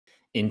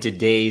In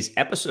today's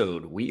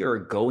episode, we are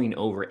going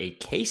over a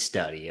case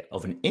study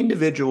of an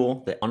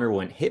individual that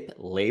underwent hip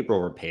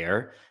labral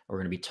repair. We're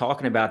going to be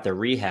talking about the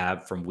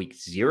rehab from week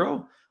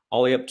 0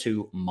 all the way up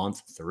to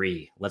month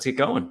 3. Let's get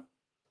going.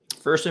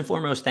 First and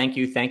foremost, thank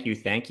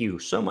you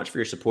so much for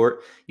your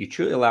support. You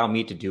truly allow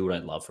me to do what I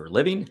love for a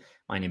living.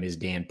 My name is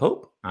Dan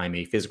Pope. I'm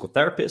a physical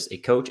therapist, a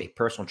coach, a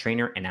personal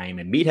trainer, and I am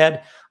a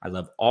meathead. I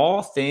love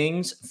all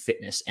things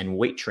fitness and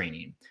weight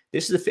training.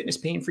 This is a fitness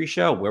pain-free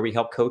show where we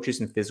help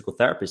coaches and physical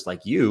therapists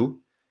like you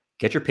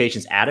get your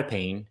patients out of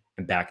pain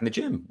and back in the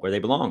gym where they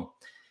belong.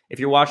 If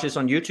you're watching this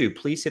on YouTube,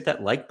 please hit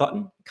that like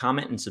button,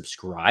 comment, and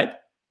subscribe.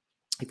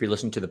 If you're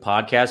listening to the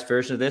podcast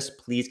version of this,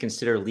 please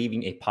consider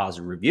leaving a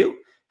positive review.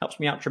 Helps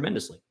me out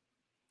tremendously.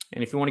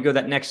 And if you want to go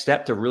that next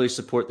step to really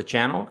support the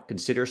channel,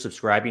 consider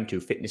subscribing to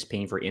Fitness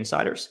Pain for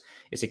Insiders.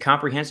 It's a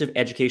comprehensive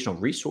educational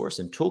resource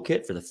and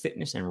toolkit for the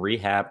fitness and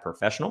rehab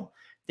professional.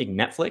 Think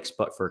Netflix,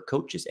 but for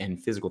coaches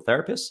and physical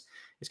therapists.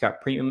 It's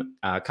got premium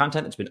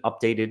content that's been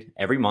updated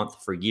every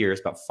month for years,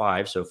 about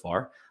 5 so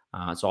far.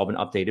 It's all been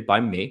updated by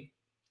me.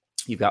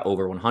 You've got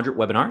over 100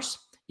 webinars,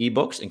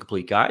 ebooks, and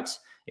complete guides,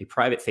 a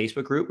private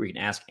Facebook group where you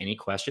can ask any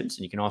questions,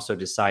 and you can also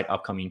decide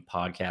upcoming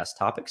podcast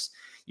topics.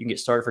 You can get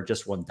started for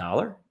just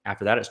 $1.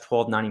 After that, it's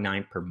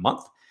 $12.99 per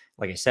month.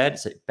 Like I said,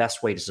 it's the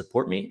best way to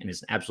support me, and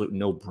it's an absolute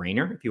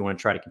no-brainer if you want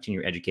to try to continue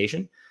your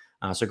education.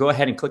 So go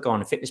ahead and click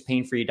on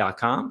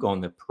fitnesspainfree.com, go on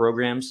the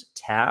Programs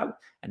tab,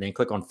 and then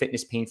click on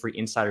Fitness Pain Free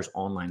Insiders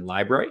Online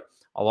Library.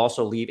 I'll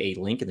also leave a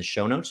link in the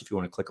show notes if you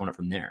want to click on it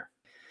from there.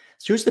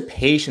 So who's the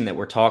patient that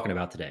we're talking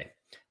about today?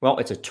 Well,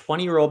 it's a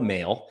 20-year-old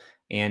male,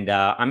 and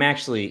I'm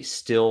actually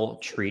still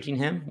treating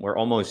him. We're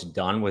almost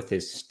done with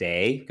his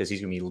stay because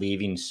he's going to be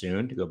leaving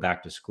soon to go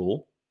back to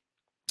school.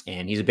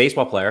 And he's a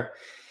baseball player.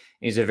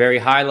 He's a very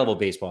high-level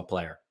baseball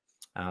player.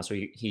 So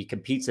he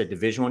competes at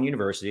Division I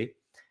university.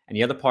 And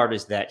the other part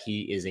is that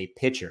he is a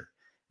pitcher.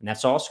 And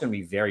that's also going to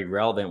be very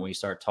relevant when we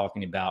start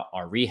talking about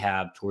our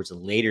rehab towards the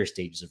later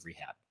stages of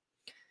rehab.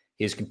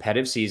 His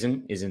competitive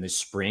season is in the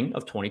spring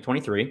of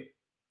 2023.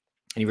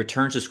 And he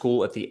returns to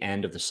school at the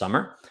end of the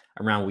summer,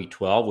 around week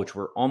 12, which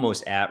we're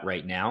almost at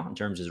right now in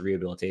terms of his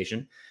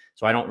rehabilitation.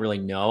 So I don't really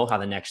know how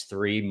the next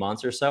 3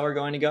 months or so are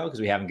going to go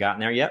because we haven't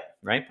gotten there yet,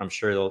 right? I'm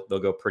sure they'll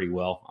go pretty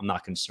well. I'm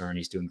not concerned.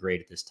 He's doing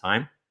great at this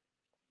time.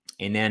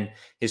 And then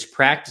his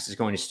practice is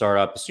going to start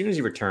up as soon as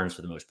he returns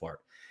for the most part.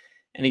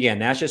 And again,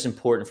 that's just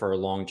important for our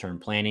long-term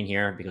planning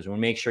here because we want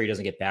to make sure he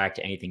doesn't get back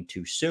to anything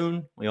too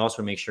soon. We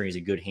also want to make sure he's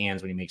in good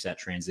hands when he makes that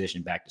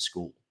transition back to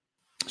school.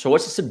 So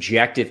what's the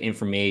subjective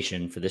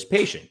information for this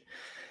patient?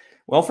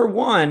 Well, for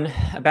one,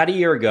 about a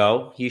year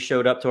ago, he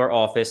showed up to our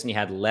office and he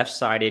had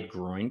left-sided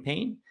groin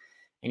pain.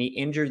 And he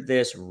injured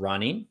this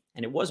running.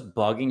 And it was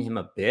bugging him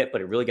a bit,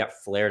 but it really got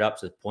flared up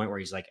to the point where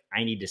he's like,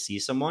 I need to see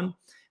someone,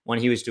 when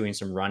he was doing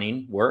some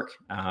running work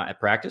at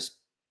practice.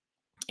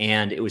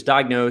 And it was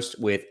diagnosed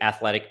with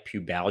athletic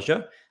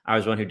pubalgia. I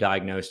was the one who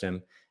diagnosed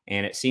him.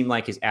 And it seemed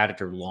like his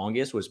adductor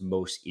longus was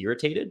most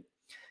irritated.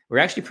 We're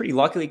actually pretty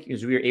lucky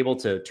because we were able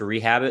to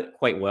rehab it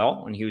quite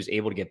well and he was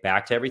able to get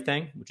back to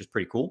everything, which is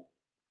pretty cool.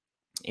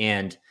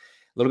 And a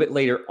little bit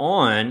later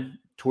on,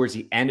 towards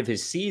the end of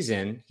his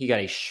season, he got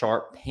a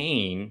sharp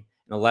pain in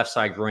the left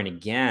side groin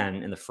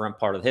again in the front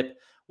part of the hip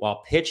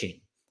while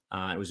pitching.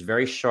 It was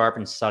very sharp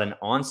and sudden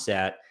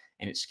onset,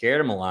 and it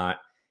scared him a lot.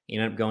 He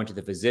ended up going to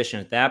the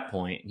physician at that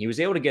point. He was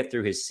able to get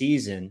through his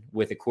season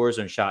with a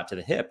cortisone shot to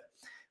the hip.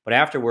 But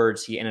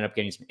afterwards, he ended up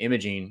getting some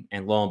imaging,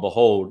 and lo and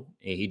behold,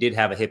 he did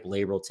have a hip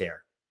labral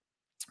tear.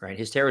 Right,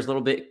 his tear is a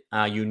little bit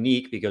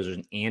unique because there's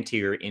an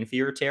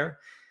anterior-inferior tear,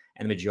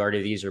 and the majority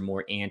of these are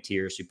more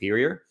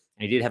anterior-superior.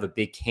 And he did have a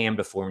big cam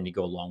deformity to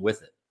go along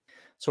with it.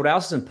 So what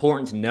else is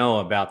important to know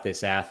about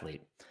this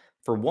athlete?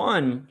 For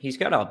one, he's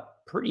got a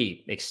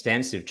pretty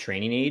extensive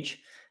training age,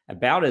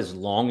 about as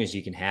long as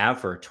you can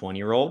have for a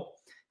 20-year-old.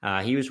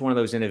 He was one of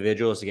those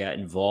individuals that got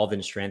involved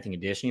in strength and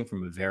conditioning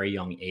from a very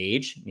young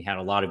age. He had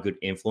a lot of good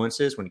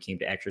influences when it came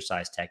to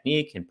exercise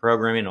technique and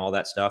programming and all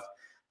that stuff.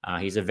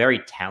 He's a very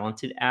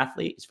talented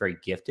athlete. He's very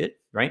gifted,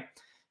 right?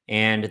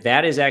 And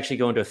that is actually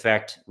going to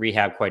affect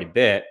rehab quite a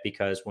bit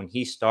because when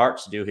he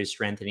starts to do his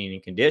strengthening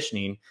and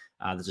conditioning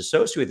that's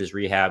associated with his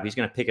rehab, he's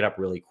going to pick it up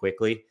really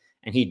quickly.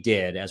 And he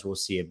did, as we'll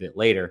see a bit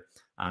later.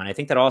 And I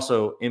think that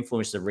also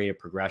influenced the rate of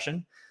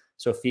progression.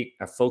 So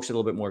if folks are a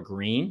little bit more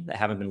green that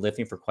haven't been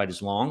lifting for quite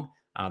as long,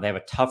 they have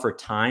a tougher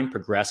time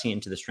progressing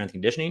into the strength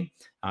conditioning.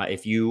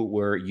 If you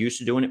were used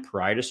to doing it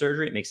prior to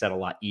surgery, it makes that a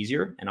lot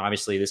easier. And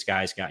obviously, this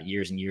guy's got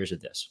years and years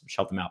of this, which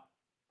helped him out.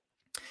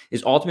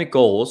 His ultimate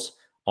goals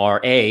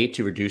are A,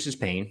 to reduce his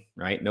pain,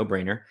 right? No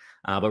brainer.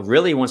 But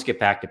really wants to get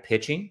back to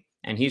pitching.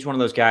 And he's one of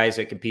those guys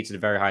that competes at a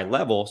very high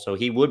level. So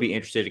he would be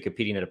interested in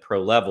competing at a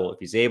pro level if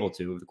he's able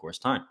to over the course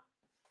of time.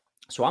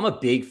 So I'm a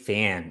big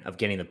fan of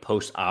getting the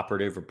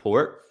post-operative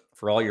report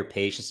for all your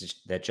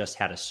patients that just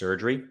had a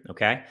surgery,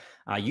 okay?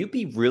 You'd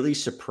be really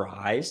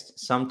surprised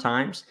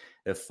sometimes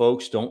that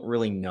folks don't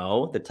really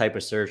know the type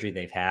of surgery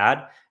they've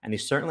had, and they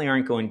certainly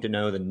aren't going to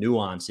know the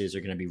nuances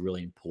are going to be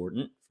really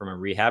important from a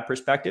rehab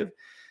perspective.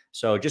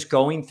 So just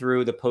going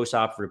through the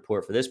post-op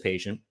report for this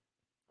patient,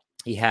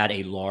 he had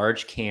a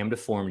large cam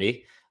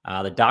deformity.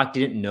 The doc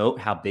didn't note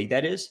how big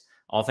that is.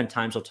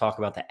 Oftentimes, they'll talk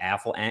about the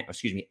alpha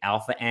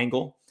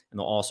angle, and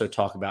they'll also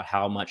talk about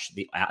how much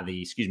the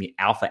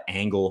alpha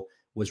angle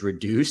was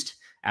reduced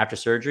after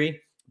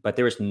surgery. But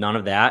there was none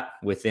of that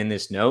within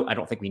this note. I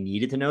don't think we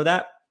needed to know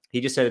that. He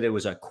just said that it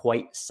was a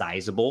quite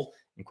sizable,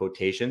 in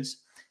quotations,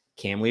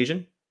 cam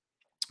lesion,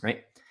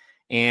 right?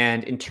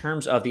 And in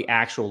terms of the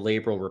actual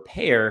labral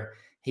repair,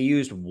 he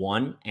used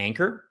one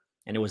anchor,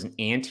 and it was an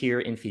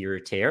anterior inferior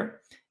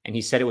tear. And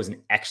he said it was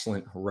an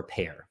excellent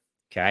repair.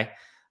 Okay.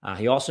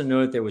 He also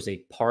noted there was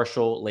a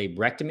partial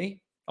labrectomy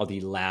of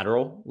the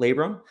lateral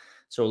labrum.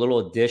 So a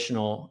little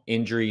additional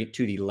injury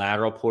to the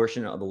lateral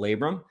portion of the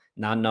labrum,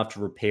 not enough to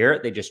repair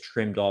it. They just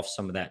trimmed off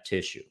some of that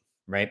tissue,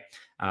 right?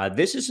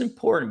 This is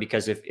important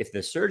because if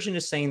the surgeon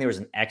is saying there was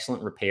an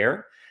excellent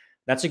repair,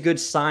 that's a good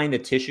sign the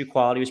tissue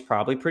quality was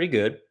probably pretty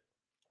good.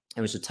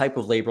 It was a type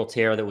of labral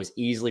tear that was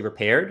easily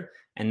repaired.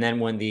 And then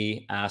when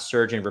the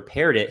surgeon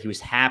repaired it, he was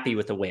happy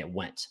with the way it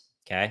went.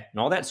 Okay. And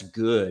all that's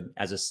good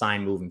as a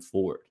sign moving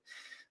forward.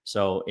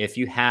 So if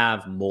you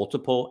have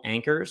multiple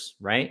anchors,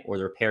 right, or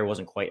the repair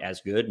wasn't quite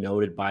as good,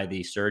 noted by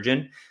the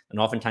surgeon, then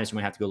oftentimes you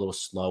might have to go a little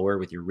slower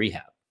with your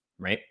rehab,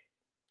 right?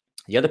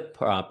 The other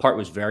part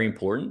was very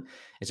important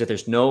is that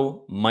there's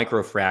no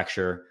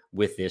microfracture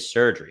with this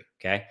surgery.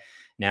 Okay.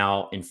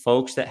 Now, in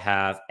folks that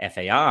have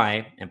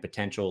FAI and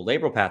potential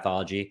labral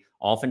pathology,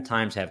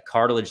 oftentimes have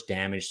cartilage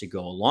damage to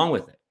go along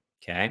with it.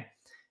 Okay.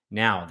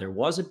 Now, there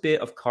was a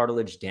bit of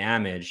cartilage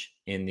damage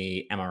in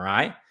the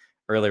MRI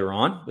earlier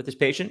on with this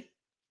patient.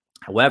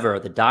 However,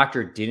 the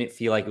doctor didn't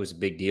feel like it was a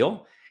big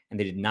deal, and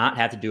they did not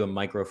have to do a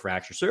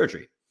microfracture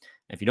surgery.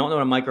 And if you don't know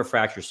what a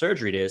microfracture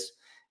surgery is,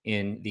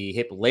 in the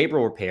hip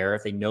labral repair,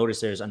 if they notice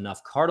there's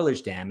enough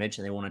cartilage damage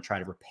and they want to try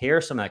to repair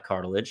some of that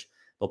cartilage,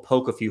 they'll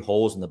poke a few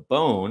holes in the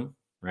bone,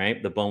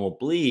 right? The bone will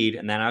bleed,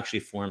 and that actually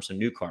forms some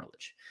new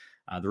cartilage.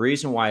 The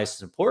reason why this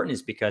is important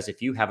is because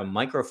if you have a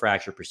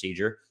microfracture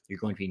procedure, you're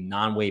going to be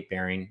non-weight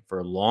bearing for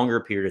a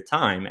longer period of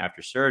time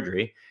after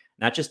surgery.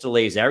 That just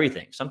delays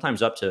everything,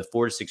 sometimes up to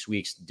 4 to 6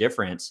 weeks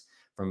difference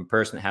from a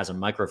person that has a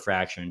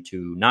microfracture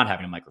to not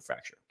having a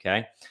microfracture,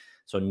 okay?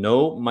 So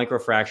no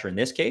microfracture in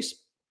this case.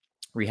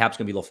 Rehab's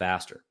going to be a little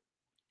faster.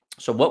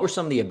 So what were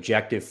some of the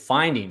objective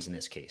findings in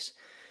this case?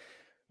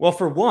 Well,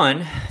 for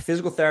one,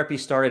 physical therapy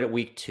started at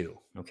week 2,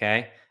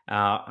 okay?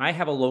 I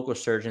have a local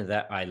surgeon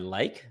that I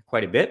like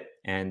quite a bit,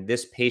 and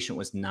this patient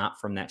was not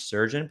from that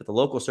surgeon, but the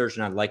local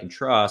surgeon I like and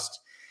trust,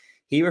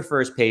 he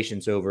refers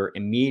patients over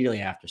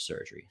immediately after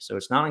surgery. So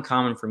it's not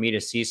uncommon for me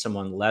to see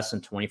someone less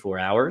than 24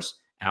 hours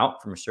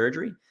out from a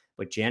surgery,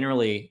 but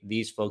generally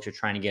these folks are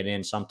trying to get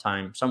in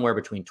somewhere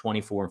between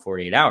 24 and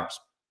 48 hours.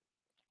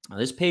 Now,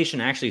 this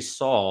patient actually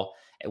saw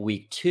at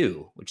week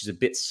 2, which is a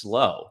bit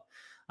slow.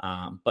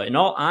 But in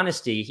all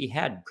honesty, he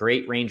had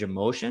great range of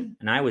motion,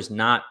 and I was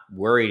not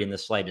worried in the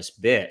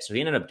slightest bit. So he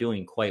ended up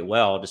doing quite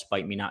well,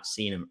 despite me not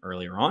seeing him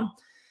earlier on.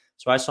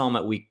 So I saw him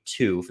at week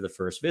 2 for the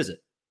first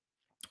visit.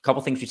 A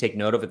couple things you take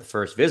note of at the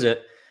first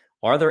visit.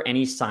 Are there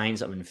any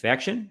signs of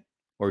infection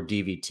or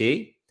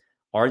DVT?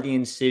 Are the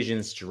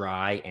incisions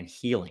dry and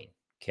healing?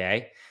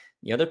 Okay.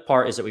 The other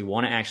part is that we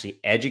want to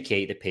actually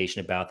educate the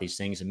patient about these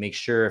things and make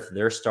sure if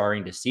they're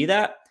starting to see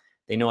that,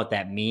 they know what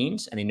that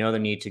means, and they know they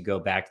need to go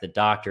back to the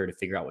doctor to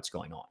figure out what's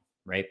going on,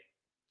 right?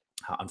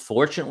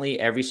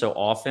 Unfortunately, every so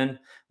often,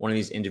 one of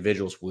these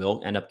individuals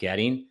will end up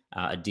getting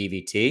a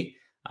DVT.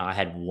 I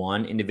had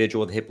one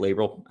individual with a hip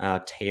labral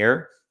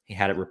tear. He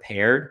had it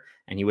repaired,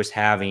 and he was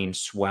having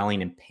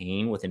swelling and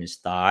pain within his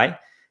thigh.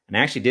 And I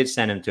actually did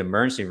send him to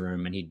emergency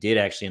room, and he did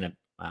actually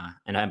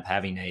end up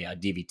having a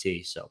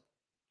DVT. So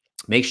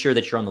make sure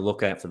that you're on the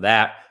lookout for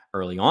that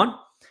early on.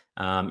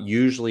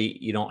 Usually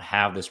you don't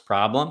have this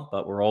problem,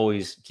 but we're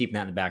always keeping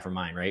that in the back of our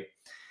mind, right?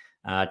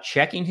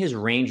 Checking his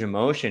range of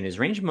motion. His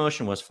range of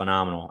motion was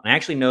phenomenal. I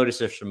actually noticed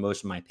this from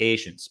most of my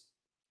patients.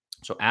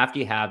 So after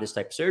you have this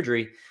type of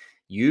surgery,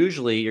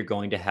 usually you're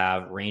going to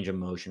have range of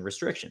motion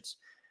restrictions.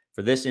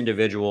 For this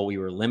individual, we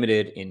were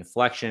limited in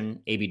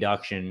flexion,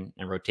 abduction,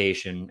 and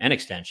rotation and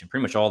extension,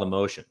 pretty much all the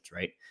motions,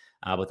 right?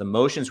 But the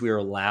motions we were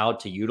allowed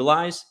to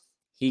utilize,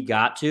 he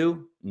got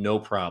to no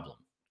problem,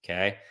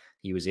 okay?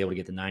 He was able to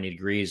get the 90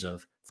 degrees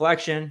of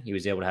flexion. He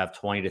was able to have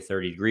 20 to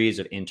 30 degrees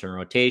of internal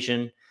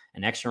rotation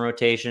and external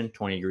rotation,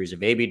 20 degrees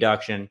of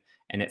abduction,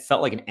 and it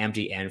felt like an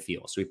empty end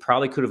feel. So we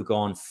probably could have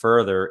gone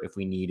further if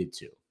we needed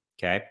to,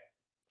 okay?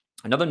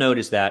 Another note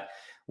is that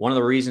one of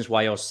the reasons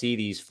why you'll see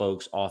these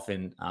folks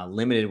often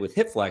limited with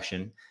hip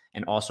flexion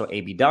and also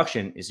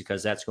abduction is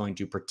because that's going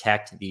to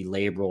protect the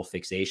labral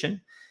fixation.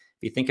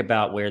 If you think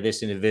about where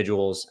this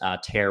individual's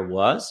tear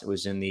was, it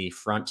was in the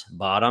front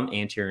bottom,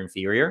 anterior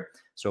inferior.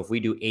 So if we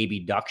do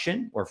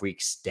abduction or if we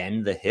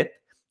extend the hip,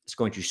 it's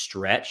going to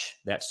stretch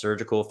that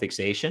surgical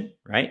fixation,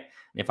 right?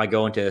 And if I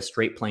go into a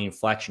straight plane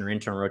flexion or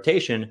internal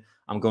rotation,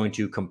 I'm going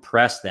to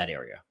compress that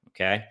area,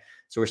 okay?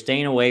 So we're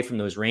staying away from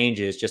those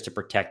ranges just to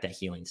protect that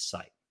healing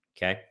site,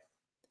 okay?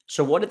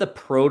 So what did the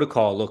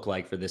protocol look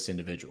like for this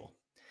individual?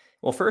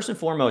 Well, first and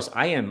foremost,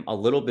 I am a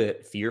little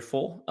bit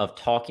fearful of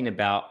talking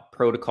about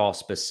protocol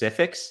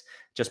specifics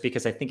just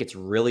because I think it's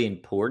really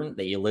important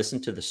that you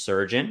listen to the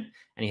surgeon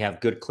and you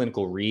have good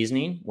clinical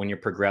reasoning when you're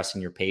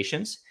progressing your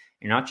patients.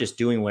 You're not just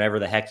doing whatever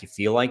the heck you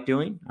feel like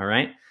doing. All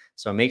right.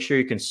 So make sure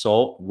you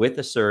consult with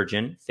the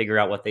surgeon, figure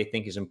out what they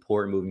think is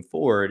important moving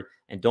forward,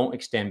 and don't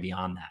extend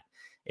beyond that.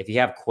 If you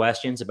have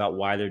questions about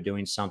why they're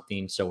doing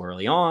something so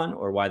early on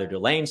or why they're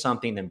delaying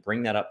something, then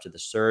bring that up to the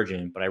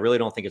surgeon. But I really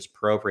don't think it's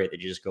appropriate that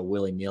you just go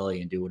willy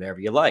nilly and do whatever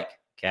you like.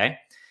 Okay.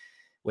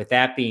 With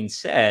that being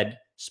said,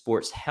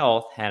 Sports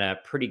Health had a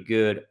pretty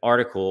good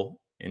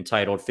article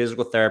entitled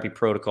Physical Therapy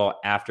Protocol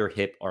After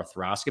Hip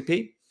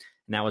Arthroscopy.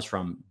 And that was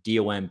from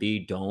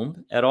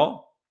Dome et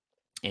al.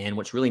 And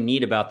what's really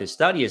neat about this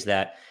study is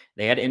that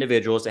they had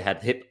individuals that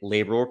had hip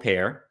labral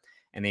repair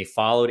and they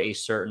followed a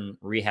certain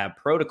rehab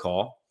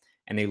protocol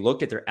and they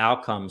looked at their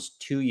outcomes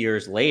 2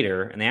 years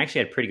later and they actually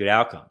had pretty good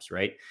outcomes,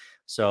 right?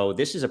 So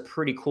this is a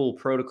pretty cool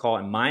protocol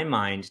in my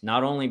mind,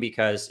 not only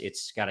because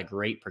it's got a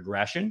great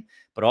progression,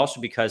 but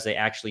also because they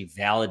actually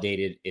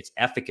validated its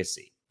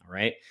efficacy. All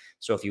right.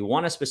 So if you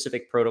want a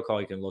specific protocol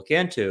you can look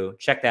into,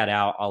 check that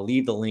out. I'll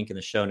leave the link in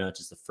the show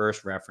notes as the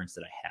first reference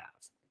that I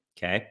have.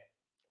 Okay.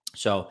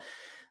 So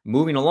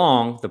moving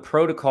along, the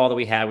protocol that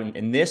we had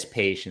in this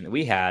patient that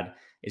we had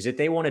is that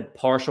they wanted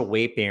partial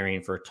weight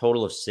bearing for a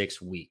total of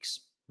 6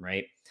 weeks,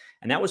 right?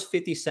 And that was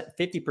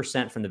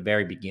 50% from the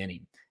very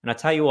beginning. And I'll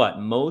tell you what,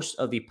 most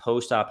of the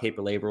post-op hip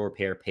labral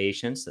repair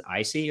patients that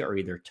I see are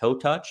either toe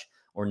touch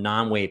or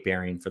non-weight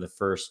bearing for the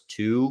first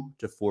 2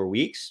 to 4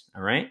 weeks,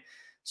 all right?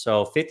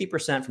 So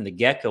 50% from the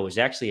get-go is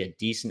actually a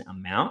decent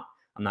amount.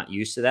 I'm not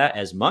used to that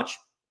as much.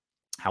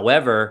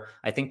 However,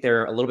 I think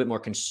they're a little bit more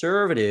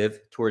conservative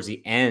towards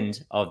the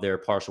end of their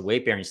partial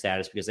weight bearing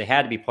status because they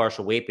had to be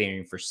partial weight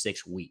bearing for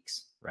 6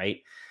 weeks,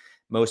 right?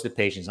 Most of the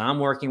patients I'm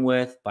working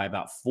with, by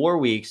about 4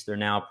 weeks, they're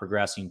now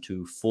progressing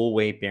to full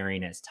weight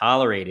bearing as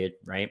tolerated,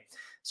 right?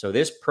 So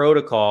this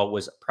protocol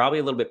was probably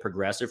a little bit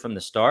progressive from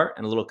the start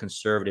and a little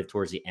conservative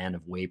towards the end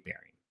of weight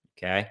bearing,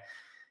 okay?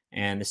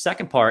 And the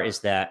second part is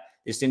that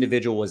this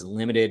individual was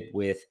limited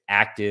with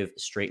active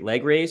straight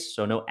leg raise,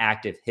 so no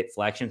active hip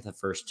flexion for the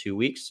first 2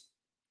 weeks.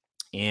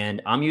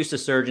 And I'm used to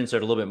surgeons that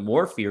are a little bit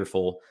more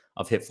fearful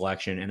of hip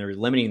flexion, and they're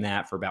limiting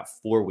that for about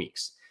 4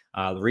 weeks.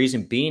 The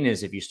reason being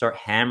is if you start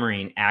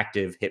hammering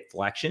active hip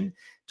flexion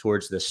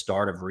towards the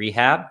start of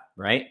rehab,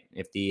 right?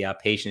 If the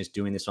patient is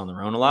doing this on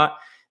their own a lot,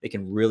 they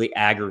can really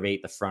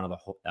aggravate the front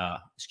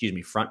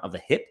of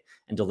the hip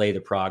and delay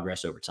the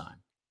progress over time.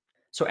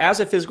 So, as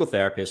a physical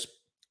therapist,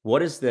 what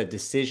does the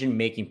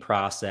decision-making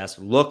process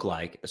look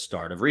like at the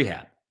start of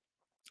rehab?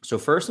 So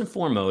first and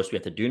foremost, we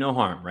have to do no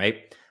harm,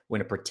 right? We're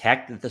going to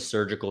protect the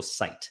surgical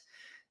site.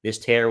 This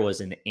tear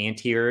was in the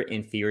anterior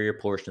inferior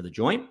portion of the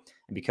joint.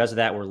 And because of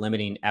that, we're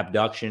limiting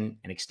abduction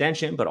and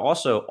extension, but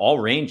also all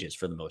ranges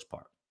for the most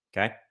part.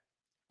 Okay.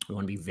 We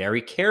want to be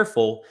very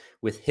careful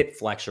with hip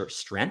flexor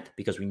strength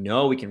because we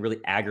know we can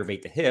really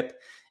aggravate the hip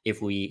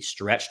if we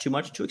stretch too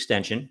much to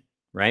extension,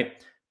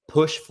 right?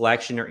 Push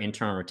flexion or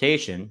internal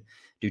rotation,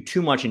 do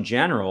too much in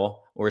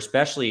general, or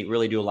especially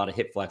really do a lot of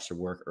hip flexor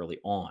work early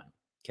on.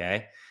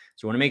 Okay.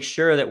 So we want to make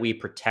sure that we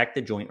protect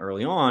the joint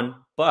early on,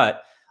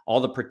 but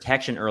all the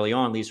protection early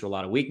on leads to a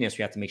lot of weakness.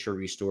 We have to make sure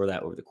we restore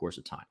that over the course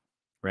of time,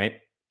 right?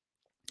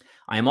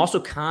 I am also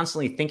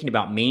constantly thinking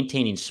about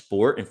maintaining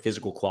sport and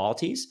physical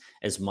qualities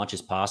as much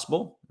as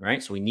possible,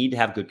 right? So we need to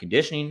have good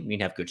conditioning. We need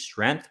to have good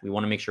strength. We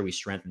want to make sure we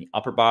strengthen the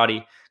upper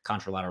body,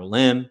 contralateral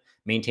limb,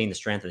 maintain the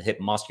strength of the hip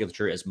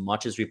musculature as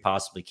much as we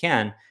possibly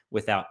can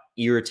without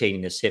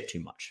irritating this hip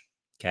too much,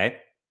 okay?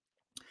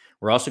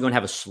 We're also going to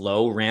have a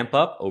slow ramp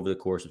up over the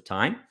course of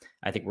time.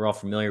 I think we're all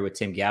familiar with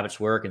Tim Gabbett's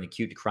work and the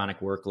acute to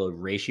chronic workload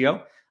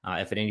ratio.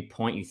 If at any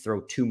point you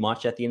throw too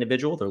much at the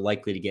individual, they're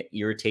likely to get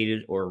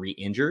irritated or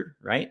re-injured,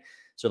 right?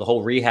 So the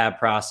whole rehab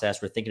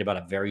process, we're thinking about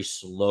a very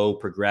slow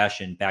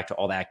progression back to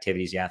all the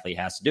activities the athlete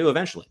has to do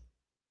eventually.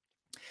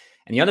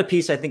 And the other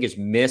piece I think is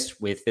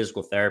missed with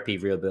physical therapy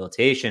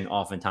rehabilitation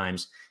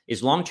oftentimes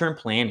is long-term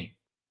planning,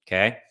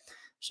 okay?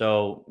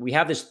 So we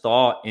have this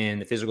thought in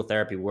the physical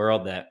therapy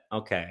world that,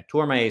 okay, I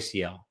tore my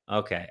ACL.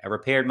 Okay, I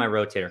repaired my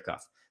rotator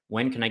cuff.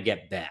 When can I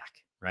get back,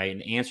 right?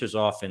 And the answer is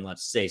often,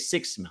 let's say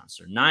 6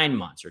 months or 9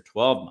 months or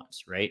 12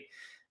 months, right?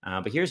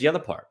 But here's the other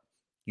part.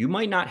 You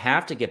might not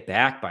have to get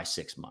back by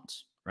 6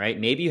 months, right?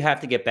 Maybe you have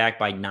to get back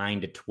by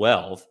 9 to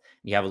 12.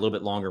 You have a little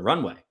bit longer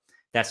runway.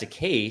 If that's the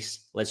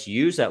case, let's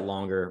use that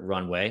longer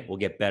runway. We'll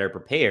get better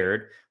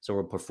prepared. So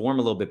we'll perform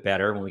a little bit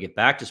better when we get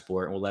back to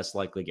sport and we'll less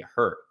likely get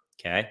hurt,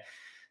 okay?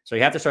 So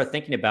you have to start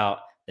thinking about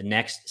the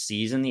next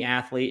season the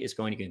athlete is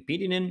going to be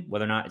competing in,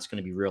 whether or not it's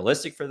going to be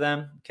realistic for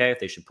them, okay, if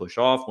they should push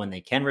off, when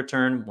they can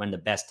return, when the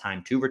best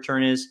time to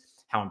return is,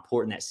 how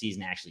important that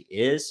season actually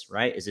is,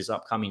 right? Is this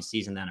upcoming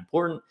season that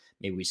important?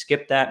 Maybe we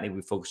skip that. Maybe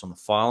we focus on the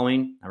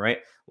following, all right?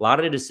 A lot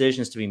of the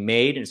decisions to be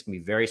made, and it's going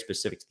to be very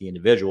specific to the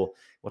individual.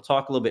 We'll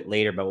talk a little bit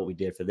later about what we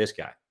did for this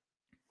guy.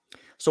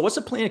 So what's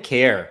the plan of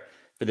care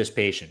for this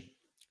patient?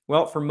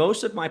 Well, for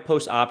most of my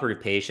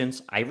post-operative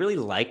patients, I really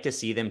like to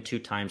see them 2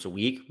 times a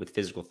week with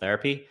physical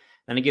therapy.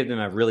 Then I give them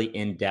a really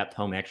in-depth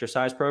home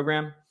exercise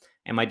program.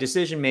 And my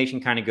decision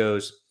making kind of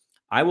goes,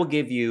 I will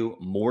give you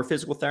more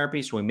physical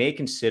therapy. So we may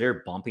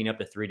consider bumping up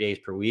to 3 days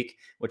per week,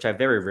 which I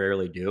very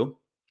rarely do.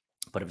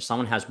 But if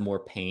someone has more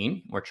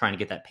pain, we're trying to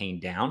get that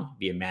pain down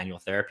via manual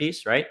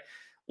therapies, right?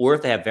 Or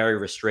if they have very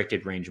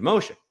restricted range of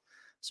motion.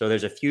 So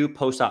there's a few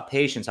post-op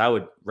patients I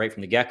would, right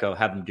from the get-go,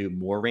 have them do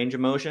more range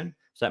of motion.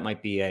 So that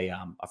might be a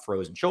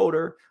frozen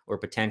shoulder or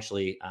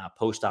potentially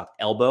post-op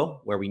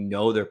elbow, where we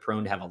know they're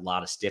prone to have a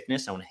lot of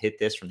stiffness. I want to hit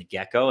this from the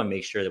get-go and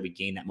make sure that we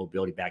gain that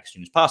mobility back as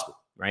soon as possible,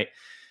 right?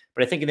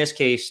 But I think in this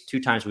case,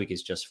 2 times a week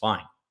is just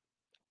fine.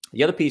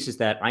 The other piece is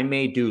that I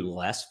may do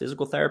less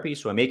physical therapy.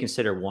 So I may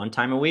consider 1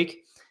 time a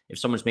week. If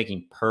someone's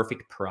making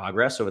perfect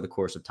progress over the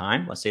course of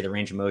time, let's say the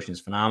range of motion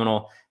is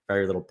phenomenal,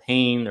 very little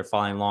pain, they're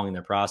following along in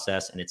their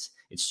process, and it's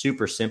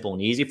super simple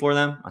and easy for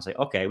them, I'll say,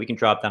 okay, we can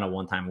drop down to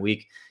 1 time a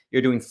week.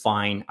 You're doing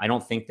fine. I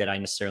don't think that I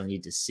necessarily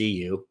need to see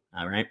you.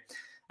 All right.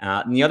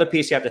 And the other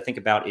piece you have to think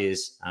about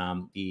is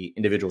the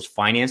individual's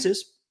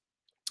finances.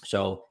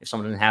 So if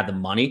someone doesn't have the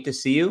money to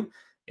see you,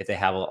 if they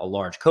have a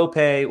large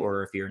copay,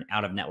 or if you're an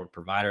out-of-network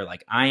provider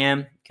like I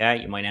am,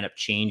 okay, you might end up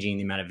changing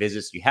the amount of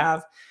visits you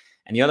have.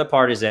 And the other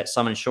part is that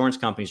some insurance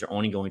companies are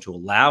only going to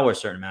allow a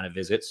certain amount of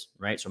visits,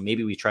 right? So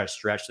maybe we try to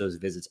stretch those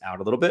visits out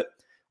a little bit,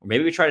 or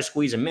maybe we try to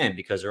squeeze them in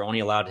because they're only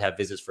allowed to have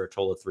visits for a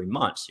total of 3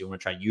 months. So you want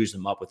to try to use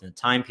them up within a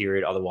time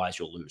period. Otherwise,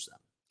 you'll lose them,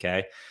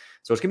 okay?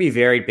 So it's going to be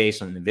varied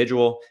based on the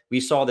individual.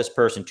 We saw this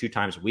person 2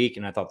 times a week,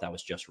 and I thought that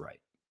was just right.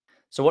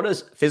 So what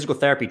does physical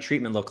therapy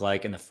treatment look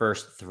like in the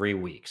first 3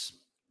 weeks,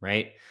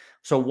 right?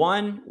 So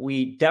one,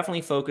 we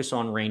definitely focus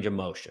on range of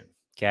motion,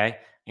 okay?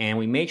 And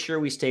we make sure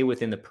we stay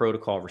within the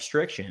protocol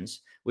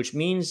restrictions, which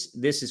means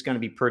this is going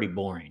to be pretty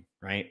boring,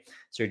 right?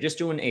 So you're just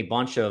doing a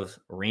bunch of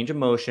range of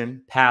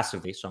motion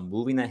passively. So I'm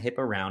moving that hip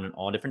around in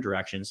all different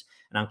directions,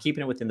 and I'm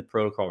keeping it within the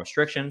protocol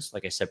restrictions.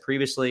 Like I said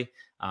previously,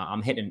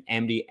 I'm hitting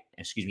an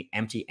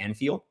empty end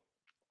feel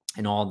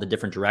in all the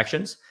different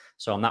directions.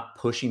 So I'm not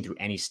pushing through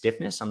any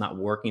stiffness. I'm not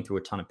working through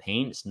a ton of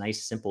pain. It's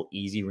nice, simple,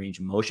 easy range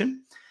of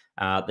motion.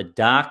 The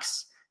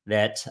docs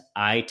that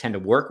I tend to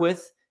work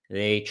with,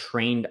 they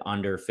trained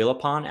under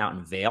Philippon out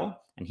in Vail,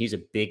 and he's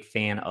a big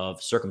fan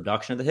of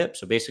circumduction of the hip.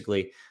 So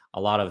basically a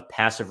lot of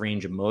passive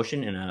range of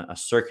motion and a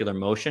circular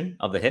motion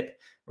of the hip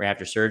right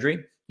after surgery.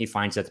 He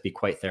finds that to be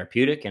quite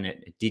therapeutic, and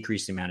it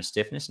decreases the amount of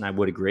stiffness. And I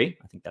would agree.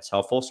 I think that's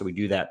helpful. So we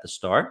do that at the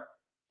start.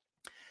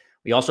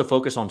 We also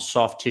focus on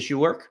soft tissue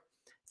work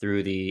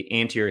through the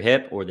anterior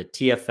hip or the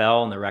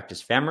TFL and the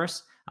rectus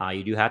femoris.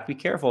 You do have to be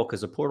careful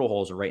because the portal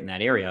holes are right in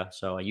that area.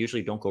 So I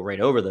usually don't go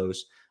right over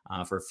those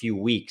for a few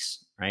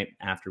weeks, right,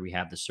 after we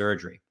have the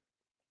surgery.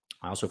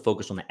 I also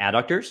focus on the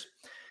adductors,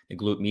 the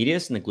glute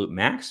medius and the glute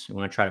max. We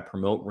want to try to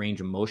promote range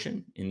of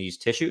motion in these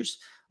tissues.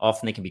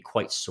 Often they can be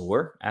quite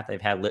sore after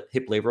they've had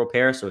hip labral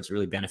repair, so it's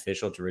really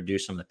beneficial to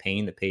reduce some of the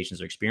pain that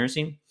patients are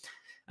experiencing.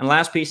 And the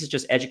last piece is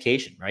just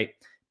education, right?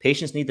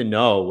 Patients need to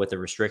know what the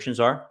restrictions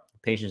are.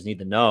 Patients need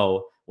to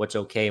know what's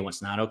okay and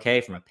what's not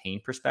okay from a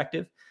pain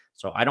perspective.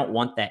 So I don't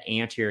want that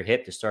anterior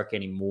hip to start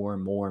getting more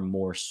and more and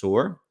more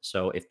sore.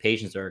 So if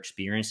patients are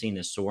experiencing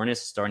this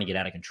soreness starting to get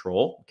out of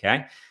control,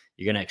 okay,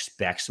 you're going to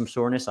expect some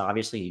soreness.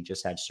 Obviously, you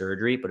just had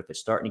surgery, but if it's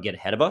starting to get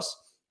ahead of us,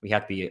 we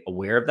have to be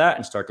aware of that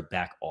and start to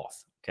back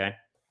off, okay?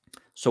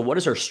 So what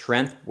does our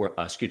strength work,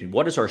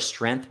 what does our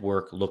strength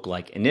work look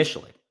like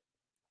initially?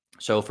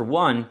 So for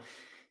one,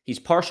 he's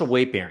partial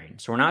weight bearing.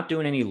 So we're not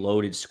doing any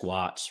loaded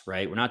squats,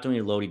 right? We're not doing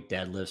any loaded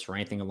deadlifts or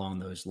anything along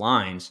those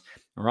lines.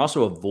 We're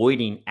also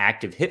avoiding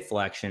active hip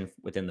flexion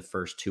within the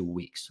first 2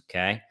 weeks,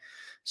 okay?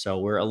 So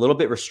we're a little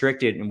bit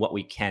restricted in what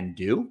we can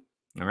do,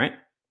 all right?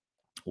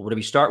 What do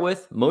we start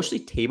with? Mostly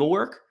table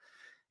work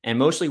and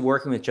mostly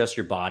working with just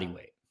your body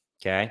weight,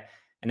 okay?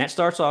 And that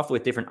starts off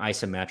with different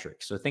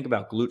isometrics. So think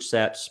about glute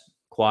sets,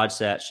 quad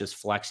sets, just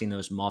flexing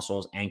those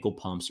muscles, ankle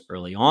pumps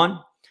early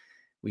on.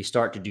 We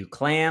start to do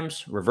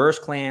clams, reverse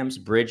clams,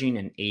 bridging,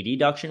 and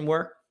adduction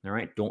work. All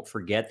right. Don't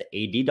forget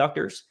the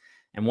adductors.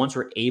 And once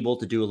we're able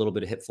to do a little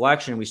bit of hip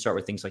flexion, we start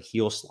with things like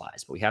heel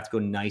slides, but we have to go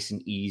nice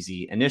and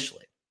easy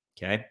initially.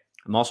 Okay.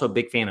 I'm also a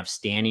big fan of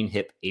standing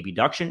hip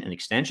abduction and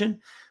extension.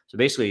 So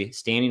basically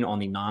standing on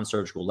the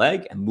non-surgical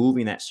leg and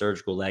moving that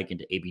surgical leg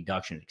into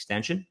abduction and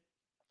extension.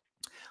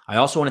 I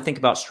also want to think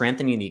about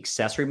strengthening the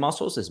accessory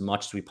muscles as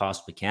much as we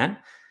possibly can.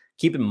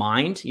 Keep in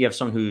mind, you have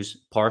someone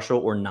who's partial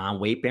or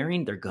non-weight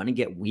bearing, they're going to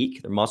get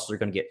weak. Their muscles are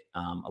going to get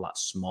a lot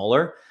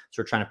smaller.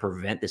 So we're trying to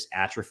prevent this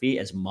atrophy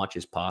as much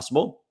as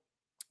possible.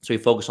 So we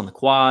focus on the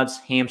quads,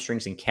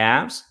 hamstrings, and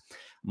calves.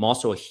 I'm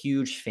also a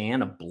huge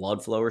fan of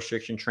blood flow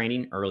restriction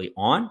training early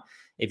on.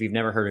 If you've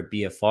never heard of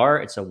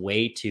BFR, it's a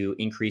way to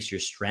increase your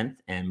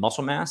strength and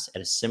muscle mass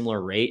at a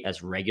similar rate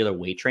as regular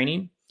weight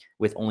training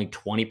with only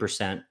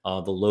 20%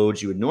 of the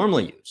loads you would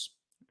normally use.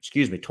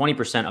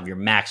 20% of your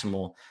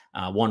maximal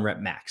 1 rep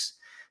max.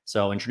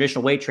 So in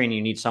traditional weight training,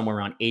 you need somewhere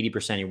around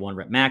 80% of your 1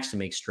 rep max to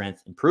make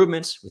strength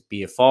improvements. With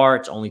BFR,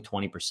 it's only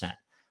 20%.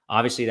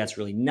 Obviously, that's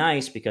really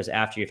nice because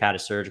after you've had a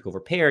surgical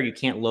repair, you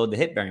can't load the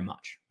hip very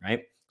much,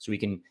 right? So we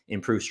can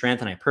improve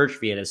strength and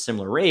hypertrophy at a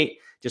similar rate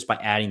just by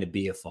adding the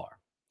BFR,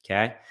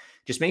 Okay.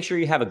 Just make sure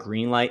you have a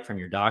green light from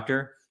your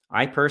doctor.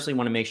 I personally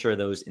want to make sure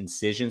those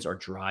incisions are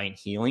dry and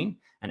healing.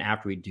 And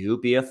after we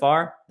do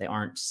BFR, they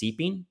aren't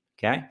seeping.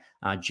 Okay.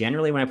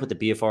 Generally, when I put the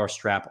BFR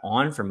strap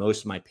on for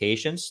most of my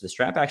patients, the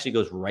strap actually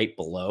goes right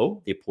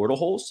below the portal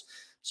holes.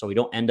 So we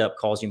don't end up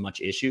causing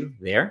much issue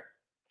there.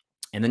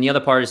 And then the other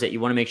part is that you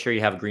want to make sure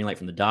you have a green light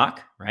from the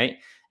doc, right?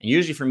 And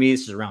usually for me,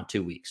 this is around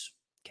 2 weeks.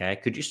 Okay.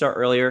 Could you start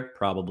earlier?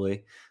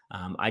 Probably.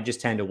 I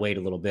just tend to wait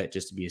a little bit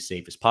just to be as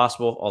safe as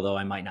possible, although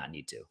I might not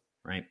need to,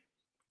 right?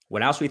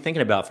 What else are we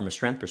thinking about from a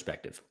strength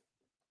perspective?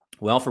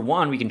 Well, for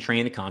one, we can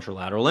train the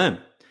contralateral limb.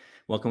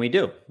 What can we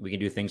do? We can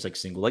do things like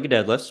single-legged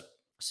deadlifts,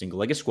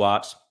 single-legged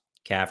squats,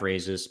 calf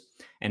raises,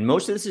 and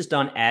most of this is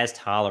done as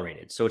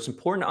tolerated. So it's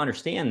important to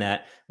understand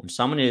that when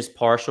someone is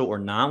partial or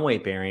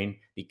non-weight bearing,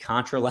 the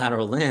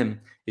contralateral limb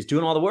is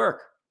doing all the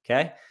work,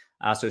 okay?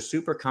 So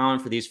super common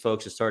for these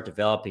folks to start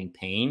developing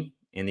pain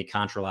in the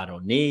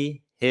contralateral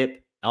knee,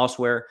 hip,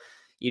 elsewhere.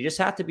 You just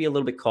have to be a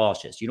little bit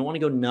cautious. You don't want to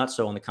go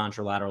nutso on the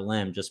contralateral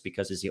limb just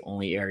because it's the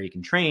only area you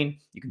can train.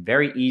 You can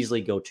very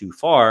easily go too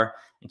far,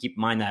 and keep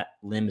in mind that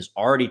limb is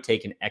already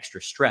taking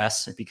extra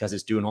stress because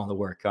it's doing all the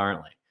work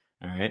currently.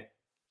 All right.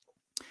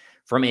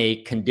 From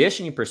a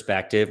conditioning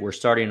perspective, we're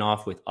starting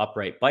off with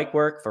upright bike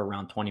work for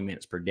around 20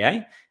 minutes per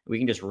day. We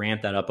can just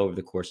ramp that up over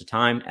the course of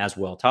time as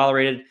well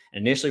tolerated.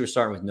 And initially, we're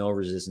starting with no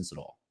resistance at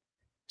all.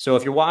 So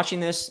if you're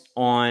watching this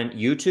on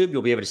YouTube,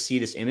 you'll be able to see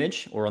this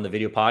image, or on the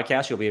video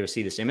podcast, you'll be able to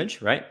see this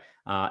image, right?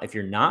 If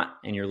you're not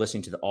and you're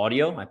listening to the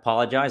audio, I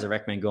apologize. I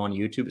recommend going to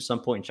YouTube at some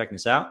point and checking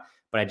this out.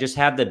 But I just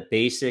have the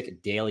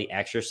basic daily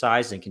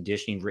exercise and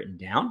conditioning written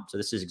down. So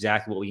this is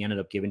exactly what we ended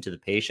up giving to the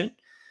patient.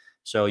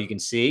 So you can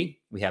see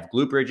we have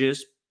glute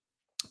bridges,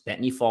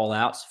 bent knee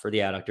fallouts for the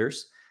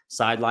adductors,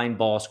 sideline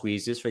ball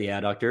squeezes for the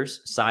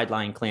adductors,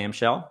 sideline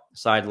clamshell,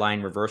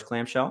 sideline reverse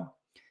clamshell,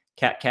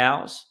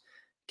 cat-cows,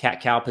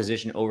 cat-cow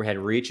position overhead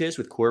reaches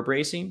with core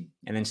bracing,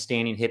 and then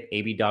standing hip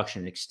abduction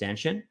and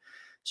extension.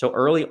 So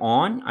early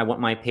on, I want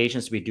my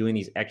patients to be doing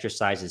these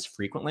exercises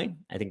frequently.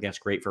 I think that's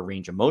great for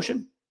range of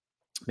motion.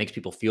 Makes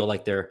people feel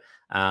like they're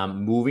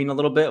moving a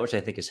little bit, which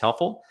I think is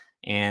helpful.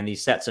 And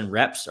these sets and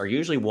reps are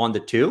usually 1 to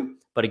 2.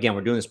 But again,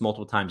 we're doing this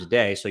multiple times a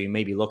day. So you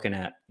may be looking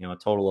at, a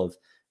total of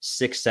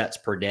 6 sets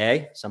per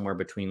day, somewhere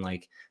between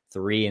like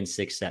 3 and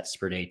 6 sets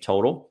per day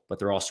total, but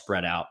they're all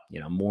spread out,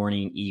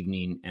 morning,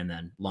 evening, and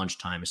then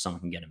lunchtime if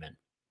someone can get them in.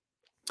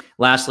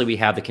 Lastly, we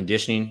have the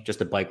conditioning, just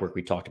the bike work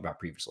we talked about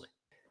previously.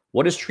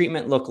 What does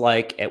treatment look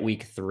like at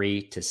week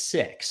 3 to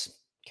 6?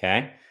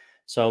 Okay.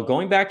 So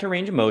going back to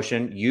range of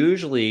motion,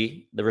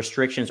 usually the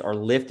restrictions are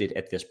lifted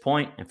at this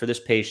point, and for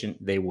this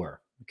patient, they were.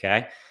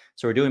 Okay.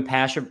 So we're doing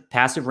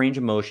passive range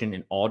of motion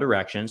in all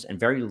directions and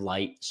very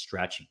light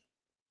stretching.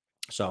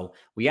 So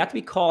we have to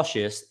be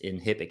cautious in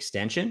hip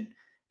extension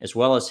as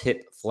well as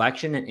hip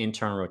flexion and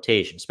internal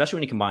rotation, especially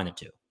when you combine the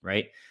two,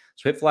 right?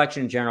 So hip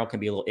flexion in general can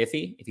be a little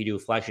iffy. If you do a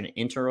flexion and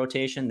internal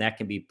rotation, that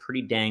can be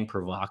pretty dang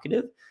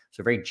provocative.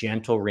 So very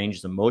gentle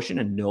ranges of motion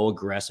and no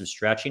aggressive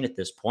stretching at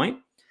this point.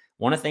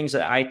 One of the things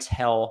that I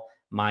tell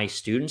my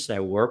students that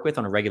I work with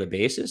on a regular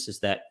basis is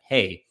that,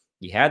 hey,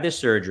 you had this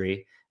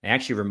surgery. They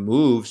actually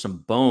remove some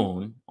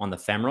bone on the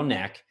femoral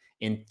neck.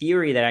 In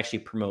theory, that actually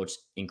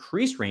promotes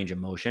increased range of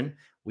motion.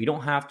 We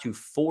don't have to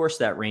force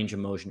that range of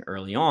motion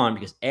early on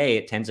because A,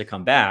 it tends to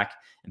come back,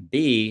 and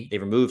B, they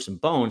remove some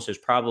bone, so there's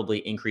probably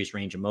increased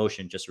range of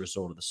motion just as a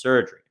result of the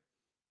surgery.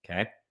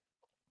 Okay.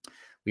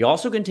 We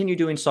also continue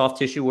doing soft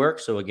tissue work.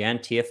 So again,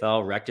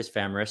 TFL, rectus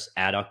femoris,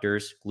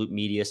 adductors, glute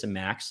medius, and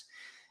max.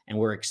 And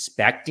we're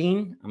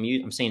expecting,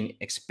 I'm saying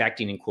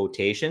expecting in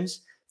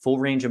quotations, full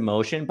range of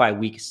motion by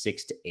week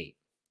 6 to 8.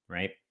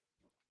 Right?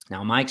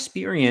 Now, in my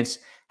experience,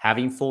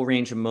 having full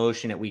range of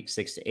motion at week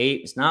 6 to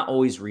 8 is not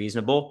always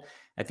reasonable.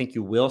 I think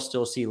you will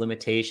still see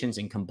limitations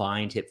in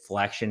combined hip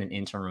flexion and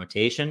internal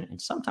rotation, and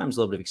sometimes a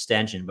little bit of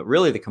extension, but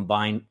really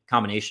the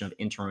combination of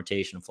internal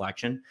rotation and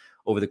flexion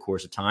over the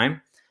course of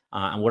time.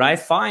 And what I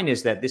find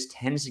is that this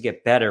tends to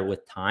get better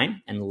with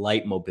time and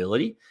light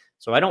mobility.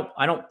 So I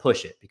don't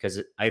push it because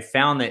I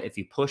found that if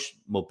you push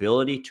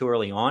mobility too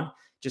early on, it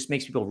just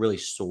makes people really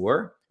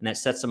sore, and that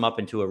sets them up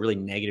into a really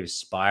negative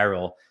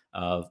spiral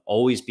of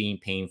always being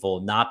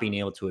painful, not being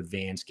able to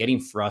advance, getting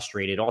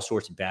frustrated, all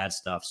sorts of bad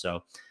stuff.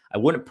 So I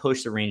wouldn't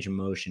push the range of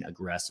motion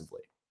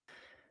aggressively.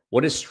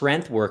 What does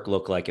strength work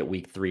look like at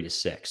week 3 to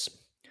 6?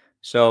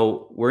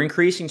 So we're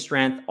increasing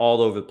strength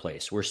all over the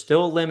place. We're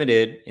still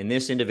limited in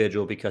this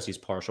individual because he's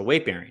partial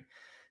weight bearing.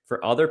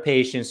 For other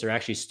patients, they're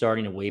actually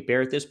starting to weight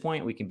bear at this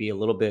point. We can be a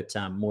little bit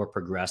more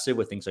progressive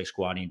with things like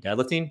squatting and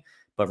deadlifting.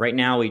 But right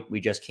now,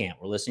 we just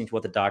can't. We're listening to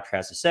what the doctor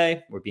has to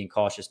say. We're being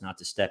cautious not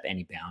to step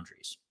any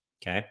boundaries.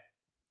 Okay.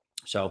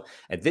 So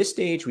at this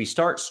stage, we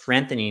start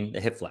strengthening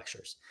the hip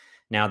flexors.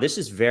 Now, this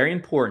is very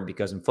important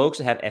because in folks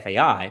that have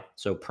FAI,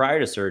 so prior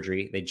to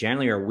surgery, they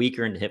generally are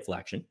weaker into hip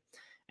flexion.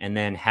 And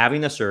then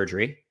having the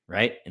surgery,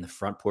 right, in the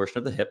front portion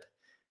of the hip,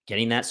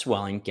 getting that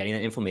swelling, getting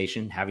that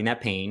inflammation, having that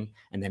pain,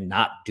 and then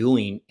not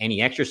doing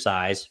any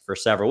exercise for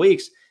several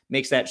weeks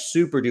makes that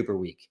super duper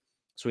weak.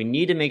 So we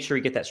need to make sure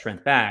we get that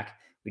strength back.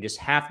 We just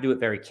have to do it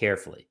very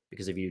carefully,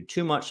 because if you do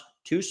too much,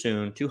 too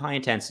soon, too high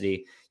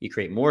intensity, you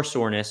create more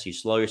soreness, you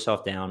slow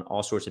yourself down,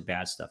 all sorts of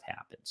bad stuff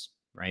happens,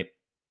 right?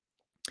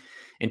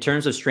 In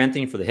terms of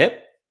strengthening for the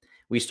hip,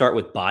 we start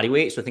with body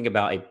weight. So think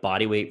about a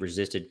body weight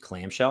resisted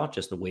clamshell,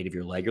 just the weight of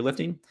your leg you're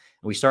lifting. And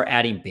we start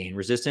adding band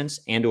resistance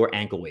and or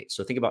ankle weight.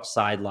 So think about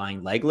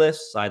side-lying leg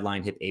lifts,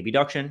 side-lying hip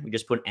abduction. We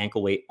just put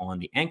ankle weight on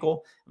the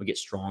ankle and we get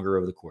stronger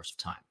over the course of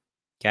time.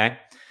 Okay.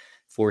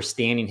 For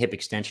standing hip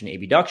extension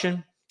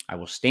abduction, I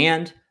will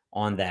stand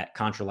on that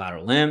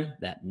contralateral limb,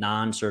 that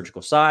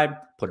non-surgical side,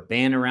 put a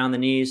band around the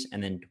knees,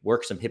 and then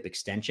work some hip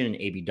extension and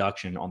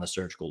abduction on the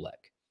surgical leg,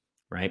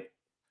 right?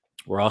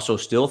 We're also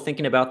still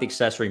thinking about the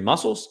accessory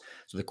muscles,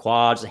 so the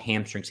quads, the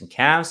hamstrings, and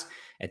calves.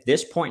 At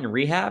this point in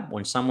rehab,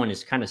 when someone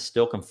is kind of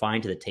still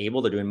confined to the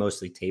table, they're doing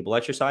mostly table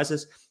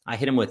exercises, I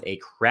hit them with a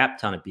crap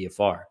ton of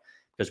BFR,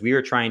 because we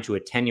are trying to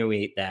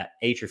attenuate that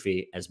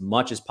atrophy as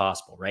much as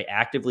possible, right?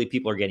 Actively,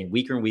 people are getting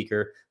weaker and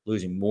weaker,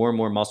 losing more and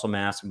more muscle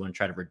mass. We want to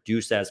try to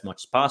reduce that as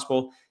much as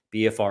possible.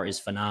 BFR is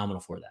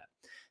phenomenal for that.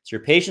 So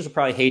your patients will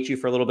probably hate you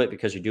for a little bit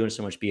because you're doing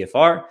so much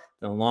BFR. In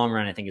the long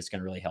run, I think it's going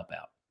to really help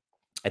out.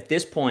 At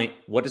this point,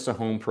 what does a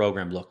home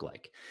program look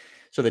like?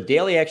 So the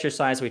daily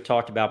exercise we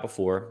talked about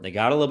before, they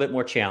got a little bit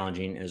more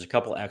challenging, and there's a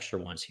couple extra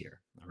ones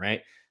here, all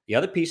right? The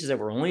other piece is that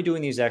we're only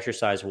doing these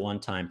exercises one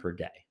time per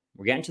day.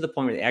 We're getting to the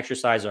point where the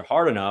exercises are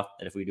hard enough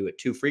that if we do it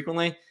too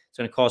frequently, it's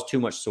going to cause too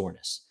much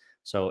soreness.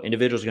 So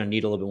individuals are going to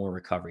need a little bit more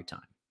recovery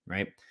time,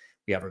 right?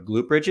 We have our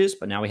glute bridges,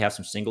 but now we have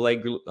some single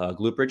leg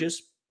glute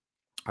bridges.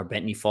 Our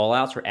bent knee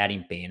fallouts, we're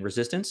adding band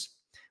resistance.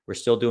 We're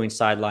still doing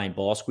sideline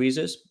ball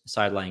squeezes,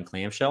 sideline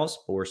clamshells,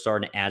 but we're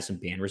starting to add some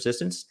band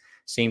resistance.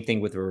 Same thing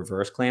with the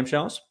reverse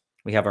clamshells.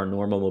 We have our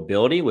normal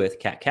mobility with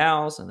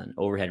cat-cows and then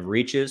overhead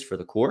reaches for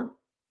the core.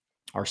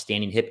 Our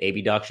standing hip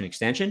abduction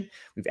extension,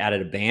 we've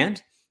added a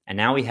band. And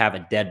now we have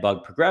a dead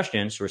bug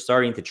progression. So we're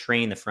starting to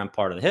train the front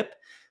part of the hip.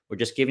 We're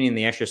just giving them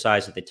the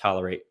exercise that they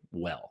tolerate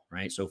well,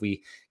 right? So if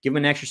we give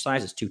them an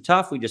exercise that's too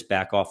tough, we just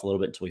back off a little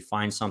bit until we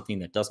find something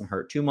that doesn't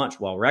hurt too much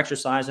while we're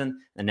exercising.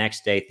 The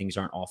next day, things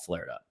aren't all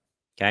flared up.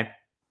 Okay.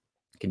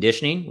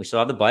 Conditioning, we still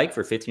have the bike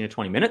for 15 to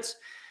 20 minutes.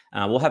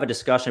 We'll have a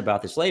discussion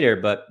about this later,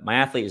 but my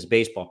athlete is a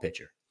baseball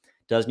pitcher.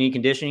 Does need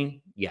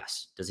conditioning?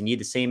 Yes. Does he need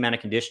the same amount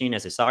of conditioning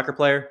as a soccer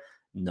player?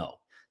 No.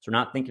 So we're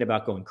not thinking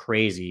about going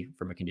crazy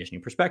from a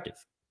conditioning perspective.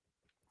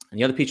 And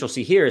the other piece you'll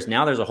see here is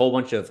now there's a whole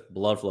bunch of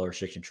blood flow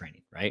restriction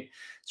training, right?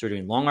 So we're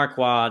doing long arc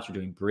quads, we're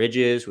doing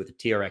bridges with the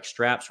TRX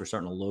straps. We're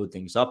starting to load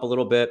things up a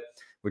little bit.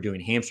 We're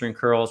doing hamstring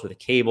curls with a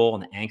cable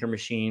and the anchor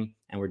machine,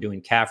 and we're doing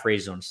calf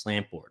raises on a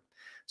slant board.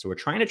 So we're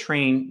trying to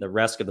train the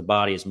rest of the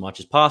body as much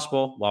as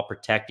possible while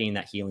protecting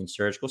that healing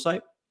surgical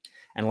site.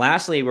 And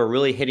lastly, we're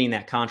really hitting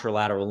that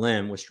contralateral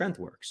limb with strength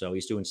work. So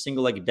he's doing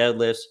single-legged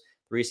deadlifts,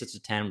 3 sets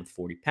of 10 with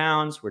 40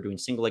 pounds. We're doing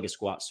single-legged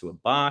squats to a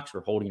box.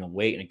 We're holding a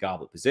weight in a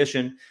goblet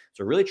position.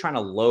 So we're really trying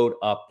to load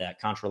up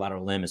that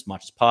contralateral limb as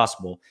much as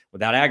possible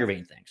without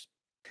aggravating things.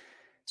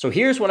 So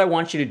here's what I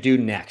want you to do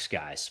next,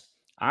 guys.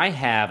 I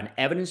have an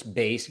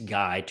evidence-based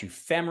guide to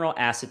femoral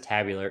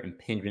acetabular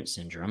impingement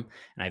syndrome,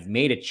 and I've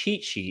made a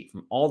cheat sheet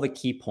from all the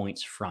key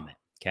points from it.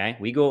 Okay,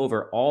 we go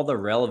over all the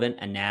relevant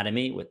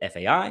anatomy with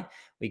FAI.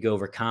 We go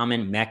over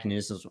common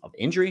mechanisms of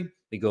injury.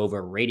 We go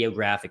over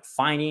radiographic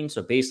findings.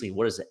 So basically,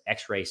 what does the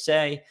X-ray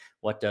say?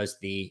 What does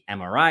the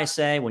MRI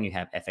say when you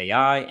have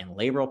FAI and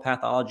labral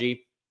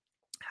pathology?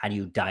 How do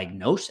you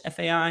diagnose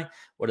FAI?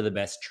 What are the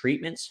best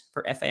treatments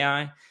for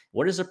FAI?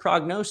 What is the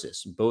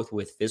prognosis, both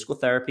with physical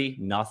therapy,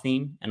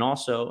 nothing, and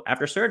also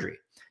after surgery?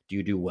 Do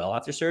you do well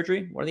after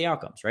surgery? What are the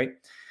outcomes, right?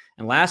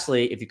 And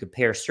lastly, if you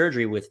compare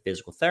surgery with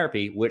physical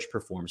therapy, which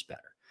performs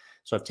better?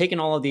 So I've taken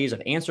all of these,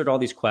 I've answered all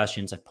these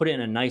questions, I've put it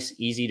in a nice,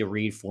 easy to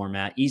read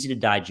format, easy to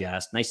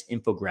digest, nice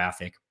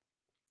infographic.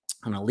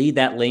 I'm going to leave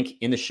that link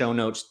in the show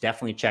notes.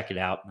 Definitely check it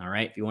out. All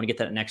right. If you want to get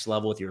to that next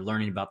level, if you're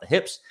learning about the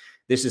hips,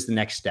 this is the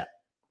next step.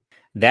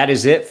 That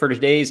is it for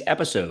today's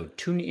episode.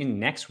 Tune in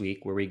next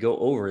week where we go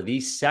over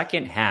the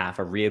second half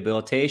of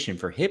rehabilitation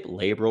for hip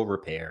labral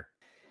repair.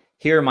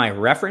 Here are my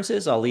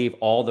references. I'll leave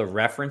all the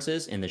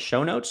references in the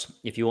show notes.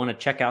 If you want to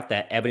check out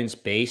that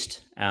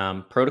evidence-based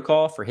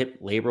protocol for hip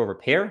labral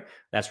repair,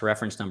 that's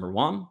reference number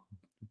 1,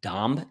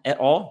 Dom et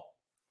al.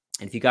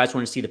 And if you guys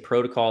want to see the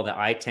protocol that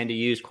I tend to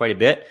use quite a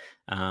bit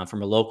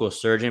from a local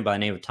surgeon by the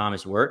name of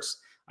Thomas Wirtz,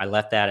 I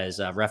left that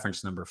as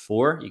reference number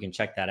 4. You can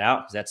check that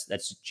out because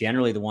that's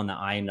generally the one that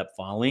I end up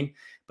following.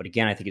 But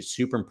again, I think it's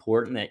super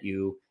important that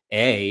you,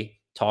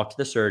 talk to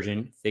the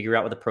surgeon, figure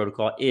out what the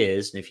protocol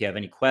is. And if you have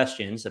any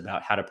questions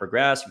about how to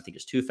progress, if you think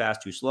it's too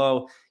fast, too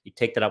slow, you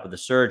take that up with the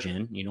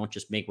surgeon. You don't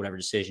just make whatever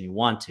decision you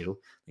want to.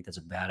 I think that's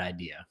a bad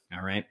idea.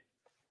 All right.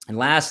 And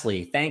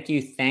lastly, thank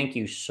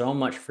you so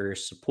much for your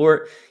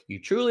support. You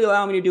truly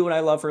allow me to do what I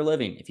love for a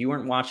living. If you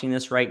weren't watching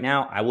this right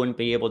now, I wouldn't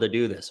be able to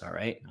do this, all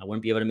right? I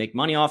wouldn't be able to make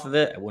money off of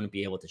it. I wouldn't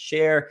be able to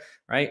share,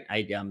 right?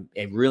 I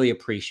really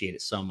appreciate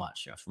it so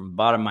much. From the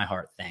bottom of my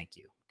heart, thank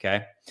you,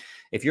 okay?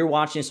 If you're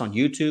watching this on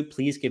YouTube,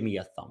 please give me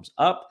a thumbs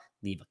up.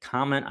 Leave a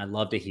comment. I'd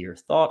love to hear your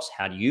thoughts.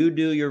 How do you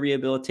do your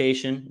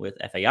rehabilitation with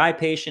FAI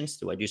patients?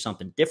 Do I do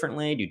something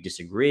differently? Do you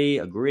disagree,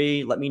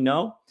 agree? Let me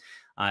know.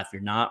 If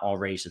you're not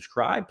already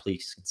subscribed,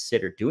 please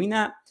consider doing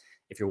that.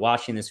 If you're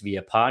watching this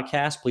via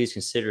podcast, please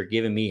consider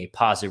giving me a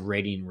positive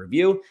rating and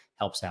review.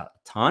 Helps out a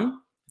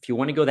ton. If you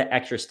want to go that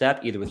extra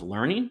step, either with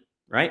learning,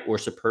 right, or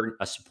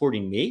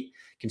supporting me,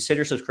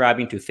 consider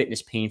subscribing to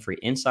Fitness Pain-Free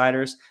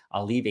Insiders.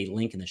 I'll leave a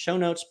link in the show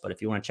notes, but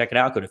if you want to check it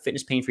out, go to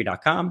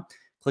fitnesspainfree.com,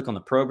 click on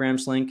the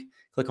programs link,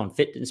 click on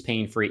Fitness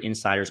Pain-Free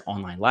Insiders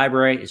online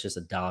library. It's just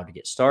 $1 to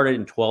get started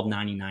and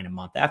 $12.99 a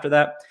month after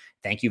that.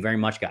 Thank you very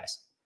much, guys.